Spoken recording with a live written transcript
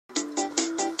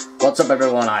What's up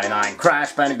everyone, 99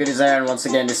 Crash Bandicoot is there, and once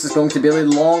again this is going to be a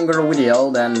little longer video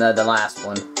than the last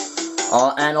one.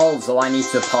 And also I need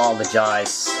to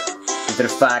apologize due to the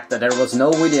fact that there was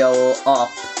no video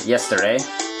up yesterday.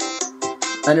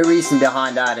 And the reason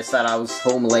behind that is that I was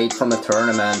home late from the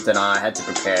tournament and I had to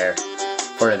prepare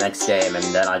for the next game, and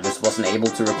then I just wasn't able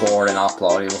to record and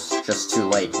upload. It was just too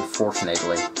late,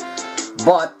 unfortunately.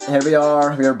 But here we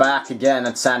are back again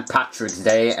at St. Patrick's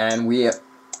Day, and we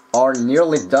are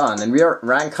nearly done, and we are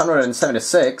rank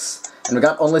 176, and we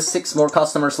got only 6 more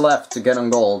customers left to get on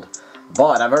gold.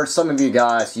 But I've heard some of you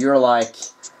guys, you're like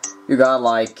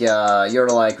rank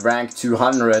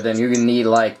 200 and you need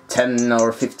like 10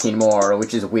 or 15 more,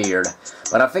 which is weird.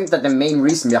 But I think that the main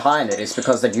reason behind it is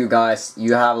because that you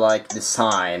have like the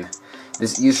sign.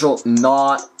 You should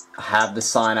not have the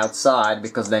sign outside,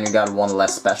 because then you got one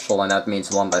less special, and that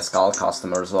means one less gold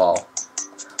customer as well.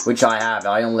 Which I have.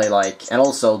 I only like, and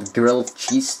also the grilled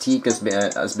cheese teak has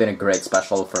been a great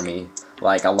special for me.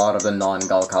 Like a lot of the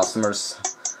non-gold customers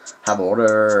have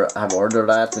ordered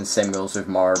that, and same goes with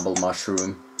marble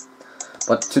mushroom.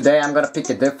 But today I'm gonna pick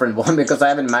a different one because I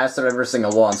haven't mastered every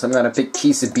single one. So I'm gonna pick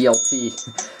Cheeseria.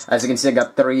 As you can see, I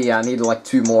got 3. I need like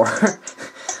 2 more.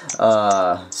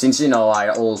 Since you know I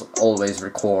always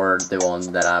record the ones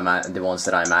that I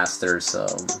master, so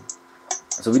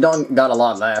we don't got a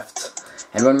lot left.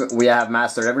 And when we have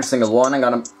mastered every single one, I'm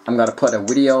gonna put a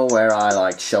video where I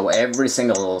like show every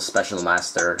single special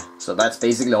mastered. So that's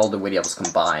basically all the videos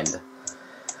combined.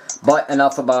 But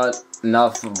enough about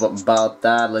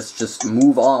that. Let's just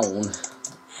move on.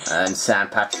 And St.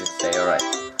 Patrick's Day, alright.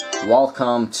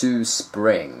 Welcome to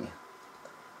spring.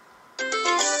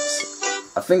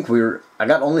 I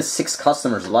got only 6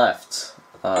 customers left.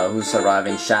 Who's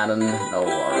arriving? Shannon? No,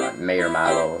 alright. Mayor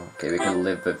Mallow. Okay, we can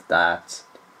live with that.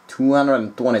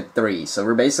 223, so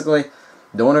we're basically,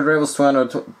 the owner rate was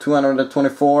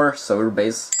 224, so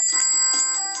we're so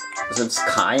it's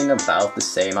kind of about the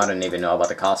same. I don't even know about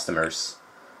the customers.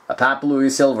 Pap Louie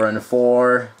silver and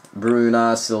 4,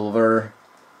 Bruna silver,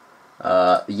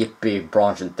 Yippee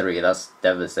bronze and 3. That's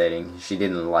devastating. She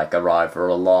didn't like arrive for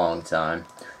a long time.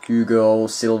 Hugo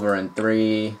silver and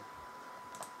 3,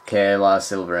 Kayla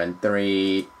silver and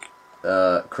 3,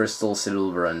 Crystal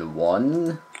silver and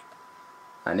 1.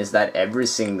 And is that every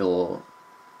single...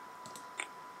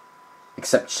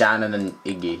 except Shannon and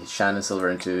Iggy. Shannon silver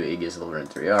and 2, Iggy silver and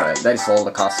 3. Alright, that is all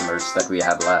the customers that we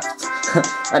have left.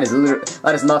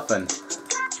 that is nothing.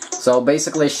 So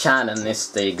basically Shannon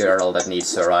is the girl that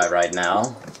needs to arrive right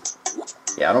now.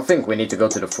 Yeah, I don't think we need to go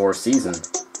to the 4th season.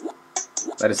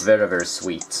 That is very, very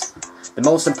sweet. The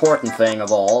most important thing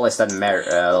of all is that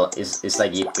that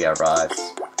Yippee arrives.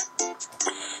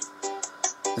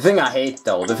 The thing I hate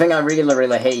though, the thing I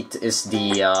really hate is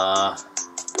the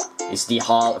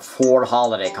 4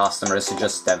 holiday customers. It's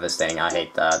just devastating. I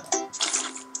hate that.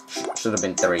 Should have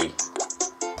been 3.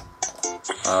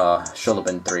 Should have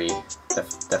been 3.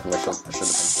 Definitely should have been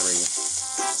 3.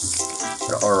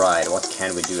 But alright, what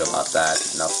can we do about that?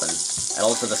 Nothing. And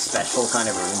also the special kind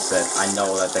of rune set. I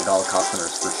know that the gold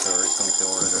customers for sure is going to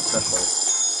order their special.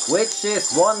 Which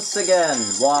is, once again,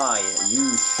 why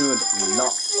you should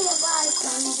not...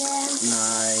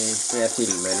 Nej, så jag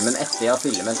filmer, men efter jag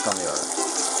filmen kan vi göra.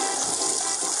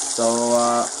 So,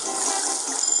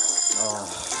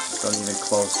 don't even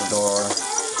close the door.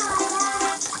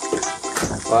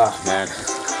 Wow, man.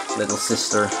 Little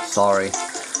sister, sorry.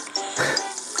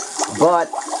 But,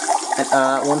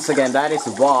 once again, that is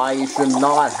why you should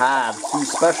not have 2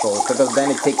 specials, because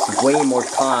then it takes way more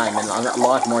time, and a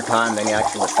lot more time than you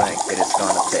actually think it is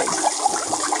gonna take.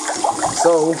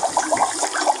 So,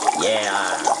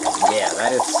 yeah,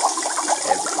 that is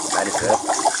it.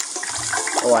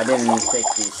 Oh, I didn't take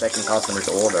the second customer's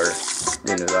order.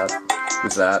 Didn't do that.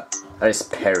 Who's that? That is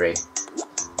Perry.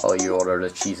 Oh, you ordered a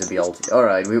Cheeseria.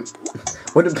 Alright,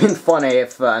 would have been funny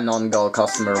if a non-gold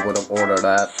customer would have ordered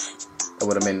that. That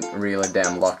would have been really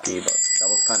damn lucky, but that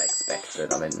was kind of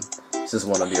expected. I mean, this is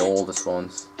one of the oldest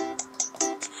ones.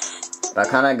 But I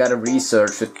kind of got to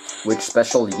research which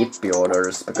special Yippee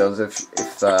orders, because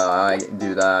if I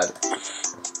do that,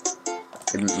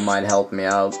 it might help me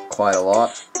out quite a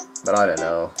lot. But I don't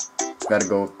know. Gotta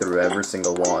go through every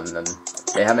single one, and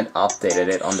they haven't updated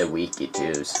it on the wiki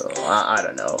too, so I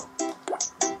don't know.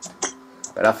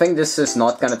 But I think this is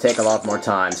not gonna take a lot more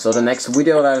time. So the next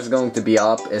video that is going to be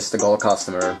up is the gold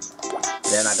customer.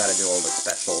 Then I gotta do all the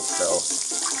specials, so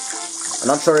I'm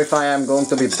not sure if I am going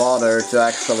to be bothered to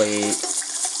actually...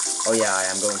 Oh yeah, I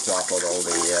am going to upload all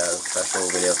the special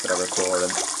videos that I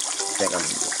recorded. I think I'm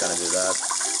just gonna do that.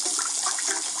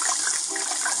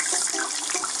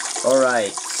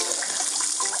 Alright.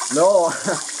 No!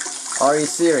 Are you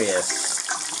serious?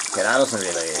 Okay, that doesn't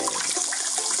really...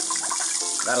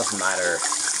 That doesn't matter.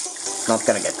 It's not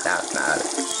gonna get that mad.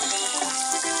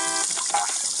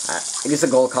 It is a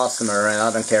gold customer and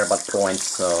I don't care about points,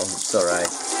 so it's alright.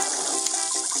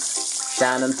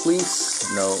 Shannon, please?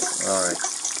 No, alright.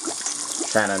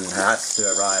 Shannon has to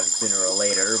arrive sooner or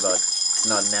later, but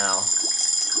not now.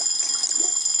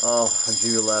 Oh,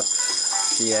 Julep.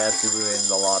 She has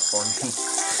ruined a lot for me.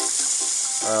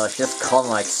 She has come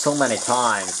like so many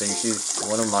times, and she's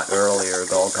one of my earlier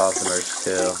gold customers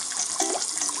too.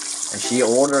 And she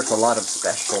orders a lot of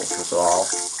specials as well.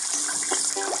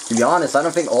 To be honest, I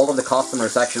don't think all of the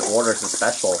customers actually orders a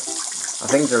special. I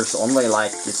think there's only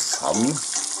like some.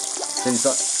 Since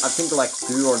I think like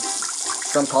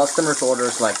some customers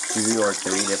orders like 2 or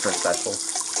 3 different specials.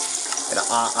 And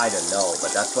I don't know,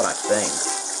 but that's what I think.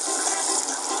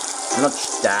 I'm not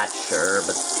that sure,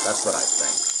 but that's what I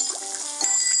think.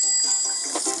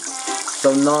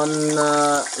 So none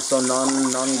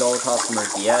gold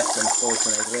customers yet,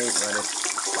 unfortunately.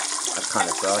 That kind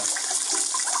of sucks.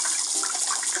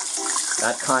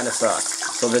 That kind of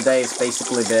sucks. So the day's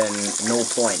basically been no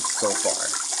points so far.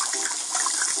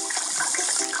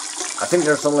 I think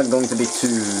there's only going to be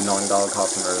 2 non-gold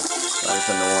customers. That is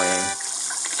annoying.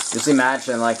 Just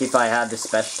imagine, like, if I had this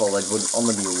special, it would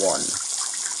only be 1.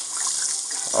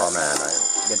 Oh man, I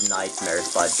get nightmares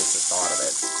by just the thought of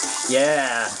it.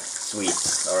 Yeah! Sweet.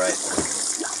 Alright.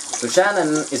 So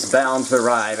Shannon is bound to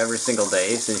arrive every single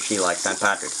day since she likes St.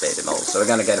 Patrick's Day the most. So we're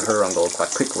gonna get her on gold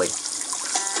quite quickly.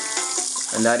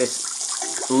 And that is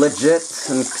legit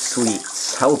and sweet.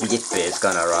 Hope Yippee is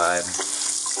gonna arrive.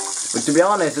 But to be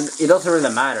honest, it doesn't really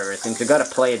matter since you gotta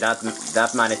play that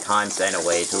many times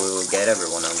anyway to get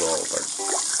everyone on gold. But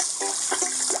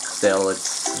still,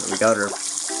 we got her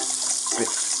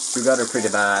pretty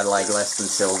bad, like less than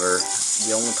silver.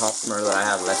 The only customer that I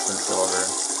have less than silver.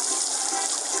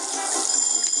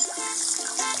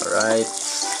 Alright.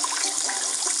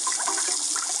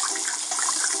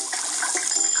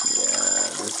 Yeah,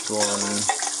 this one.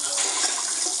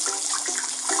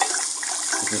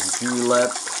 This is Julep,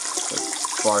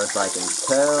 as far as I can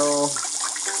tell.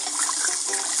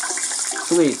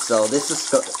 Sweet, so this is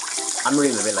I'm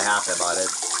really happy about it.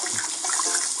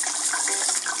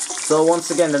 So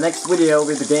once again, the next video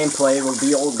with the gameplay will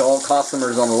be all gold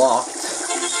customers unlocked,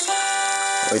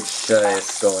 which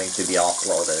is going to be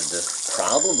uploaded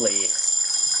probably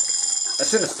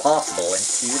as soon as possible, in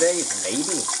 2 days,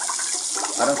 maybe?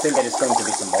 I don't think it is going to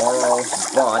be tomorrow,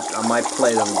 but I might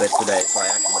play a little bit today so I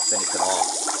actually finish it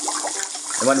off.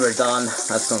 And when we're done,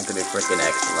 that's going to be freaking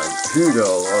excellent.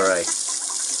 Hugo, alright.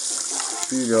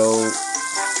 Hugo,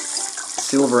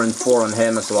 silver and 4 on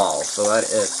him as well, so that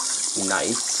is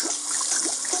nice.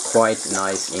 Quite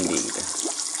nice indeed.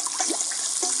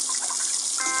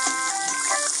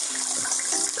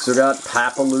 So we got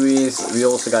Papa Louis, we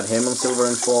also got him on silver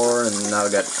and 4, and now we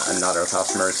got another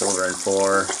customer, silver and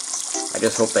 4. I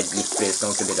just hope that Yippee is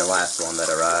going to be the last one that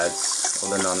arrives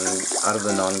out of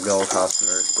the non-gold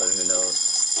customers, but who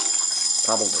knows.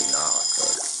 Probably not,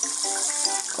 but...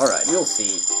 Alright, you'll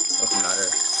see. Doesn't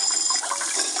matter.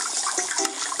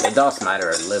 It does matter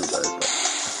a little bit, but...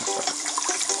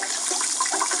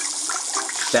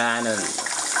 Shannon.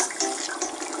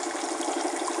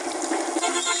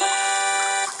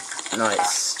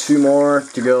 Nice. 2 more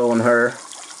to go on her.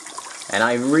 And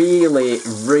I really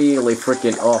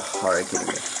freaking... Oh, are you kidding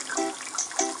me?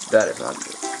 That is not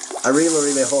good. I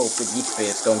really hope that Yippee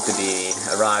is going to be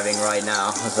arriving right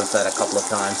now, as I've said a couple of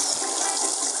times.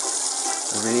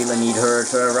 I really need her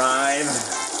to arrive.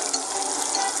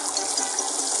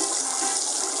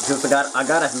 Because I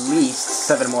got at least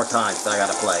 7 more times that I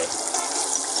gotta play.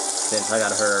 Since I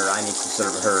got her, I need to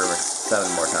serve her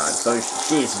 7 more times. So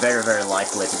she is very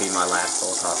likely to be my last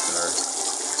gold customer.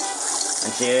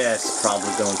 And she is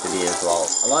probably going to be as well.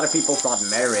 A lot of people thought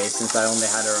Mary, since I only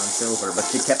had her on silver, but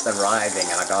she kept arriving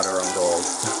and I got her on gold.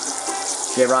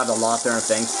 She arrived a lot during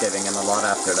Thanksgiving and a lot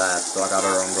after that, so I got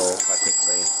her on gold quite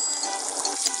quickly.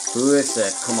 Who is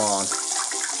it? Come on.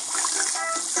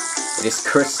 It is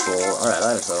Crystal. Alright,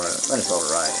 that is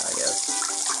alright, I guess.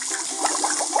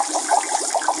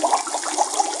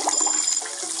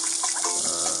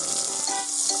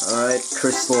 Alright,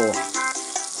 Crystal,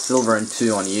 silver and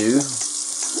 2 on you.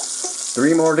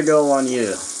 3 more to go on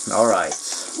you. Alright.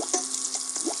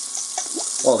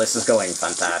 Well, this is going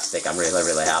fantastic. I'm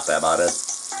really happy about it.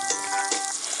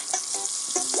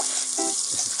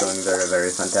 This is going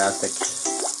very fantastic.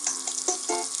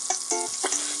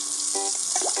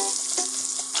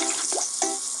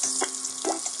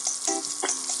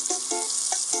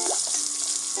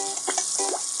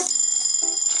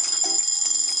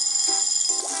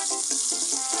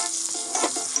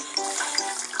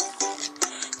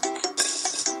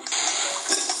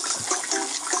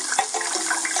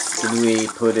 Did we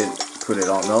put it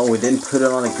on? No, we didn't put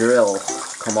it on the grill.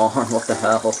 Come on, what the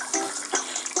hell?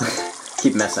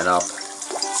 Keep messing up.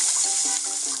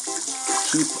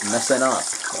 Keep messing up.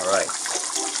 Alright.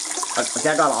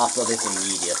 Okay, I gotta upload this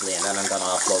immediately, and then I'm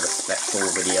gonna upload a special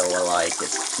video like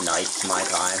it's night my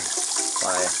time.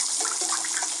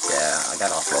 Yeah, I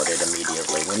gotta upload it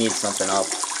immediately. We need something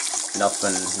up.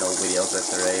 Nothing, no videos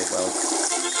yesterday, well.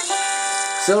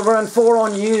 Silver and 4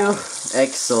 on you.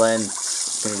 Excellent.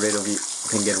 Can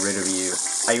get rid of you.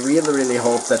 I really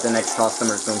hope that the next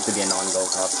customer is going to be a non-gold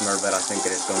customer, but I think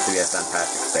it is going to be a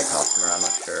fantastic spec customer. I'm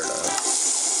not sure though.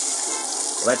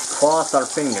 Let's cross our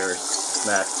fingers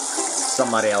that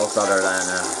somebody else other than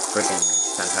a freaking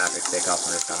fantastic spec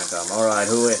customer is gonna come. Alright,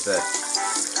 who is it?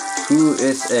 Who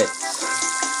is it?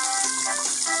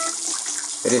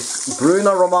 It is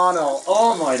Bruno Romano.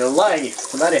 Oh my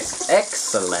life! That is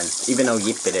excellent. Even though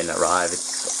Yippee didn't arrive,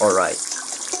 it's alright.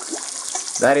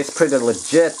 That is pretty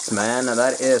legit, man.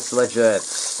 That is legit.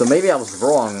 So maybe I was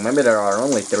wrong. Maybe there are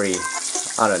only 3.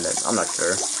 I don't know. I'm not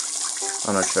sure.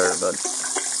 I'm not sure, but...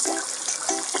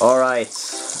 Alright.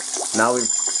 Now we've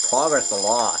progressed a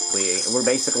lot. We're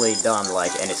basically done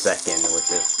like any second,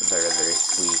 which is very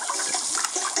sweet.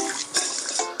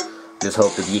 Just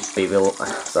hope that Yippee will,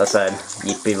 as I said,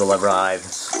 Yippee will arrive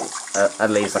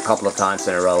at least a couple of times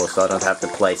in a row, so I don't have to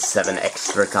play 7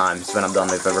 extra times when I'm done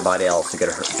with everybody else to get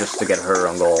her, just to get her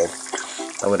on gold.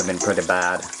 That would have been pretty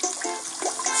bad.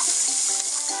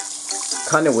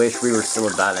 Kinda wish we were still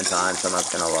at Valentine's, I'm not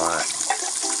gonna lie.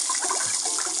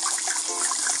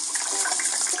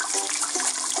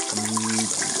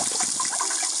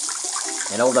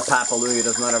 And all the Papaloo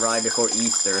does not arrive before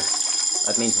Easter.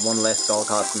 That means 1 less gold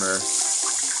customer.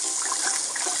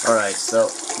 Alright, so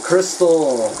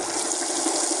Crystal.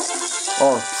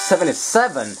 Oh,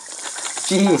 77.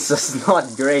 Jesus,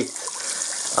 not great.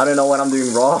 I don't know what I'm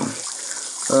doing wrong.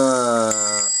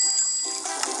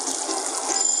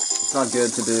 It's not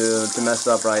good to mess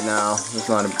up right now. It's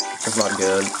not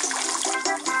good.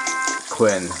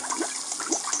 Quinn.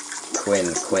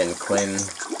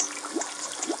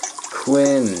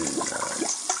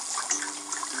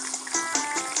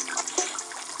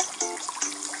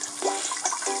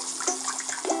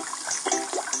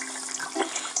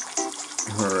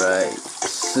 Alright,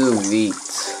 sweet.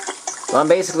 Well, I'm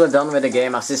basically done with the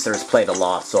game. My sister has played a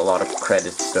lot, so a lot of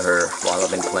credits to her while I've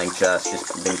been playing chess,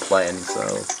 just been playing, so...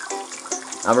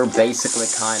 Now we're basically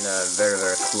kind of very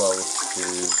close to...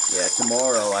 Yeah,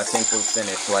 tomorrow I think we'll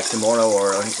finish, like tomorrow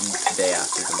or the day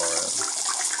after tomorrow.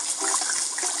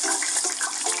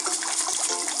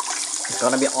 It's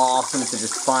gonna be awesome to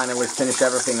just finally finish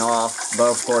everything off, but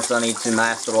of course I need to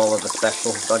master all of the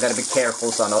specials, so I gotta be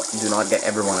careful so I do not get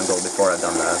everyone on gold before I've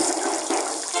done that.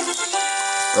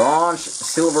 Bronze,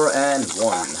 silver, and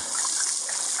 1.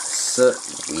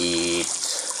 Sweet.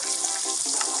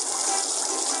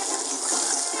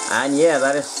 And yeah,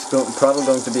 that is probably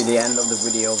going to be the end of the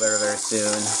video very soon.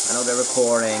 I know the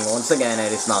recording, once again,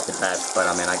 it is not the best, but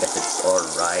I mean, I guess it's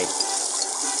alright.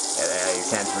 You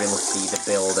can't really see the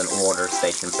build and order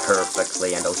station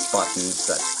perfectly, and those buttons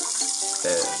at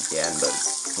the end, but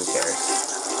who cares?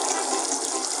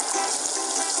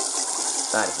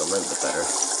 That is a little bit better.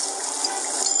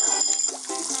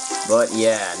 But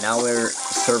yeah, now we're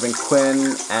serving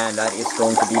Quinn, and that is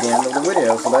going to be the end of the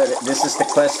video. So this is the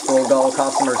quest for gold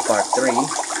customers part 3.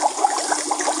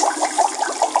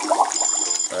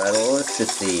 Alright, well, let's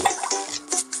just see.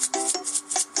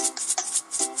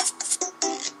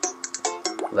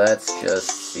 Let's just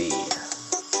see.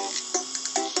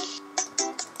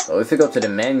 So if we go to the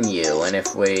menu, and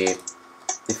if we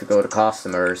go to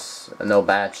customers, no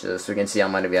batches, we can see how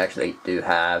many we actually do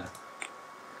have.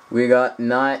 We got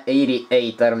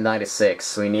 88 out of 96,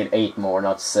 so we need 8 more,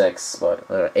 not 6, but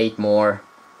 8 more.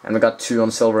 And we got 2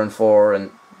 on silver and 4,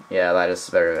 and yeah, that is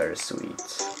very sweet.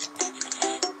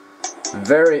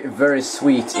 Very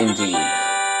sweet indeed.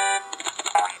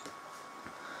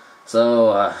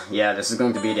 So, yeah, this is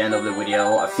going to be the end of the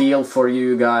video. I feel for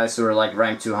you guys who are like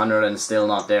rank 200 and still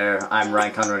not there. I'm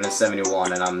rank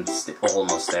 171 and I'm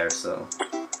almost there, so...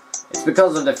 It's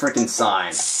because of the freaking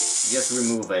sign. Just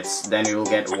remove it, then you will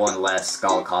get 1 less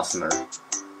gold customer.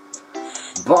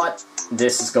 But,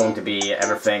 this is going to be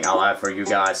everything I'll have for you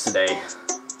guys today.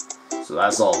 So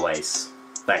as always,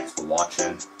 thanks for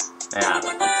watching, and have a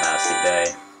fantastic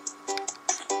day.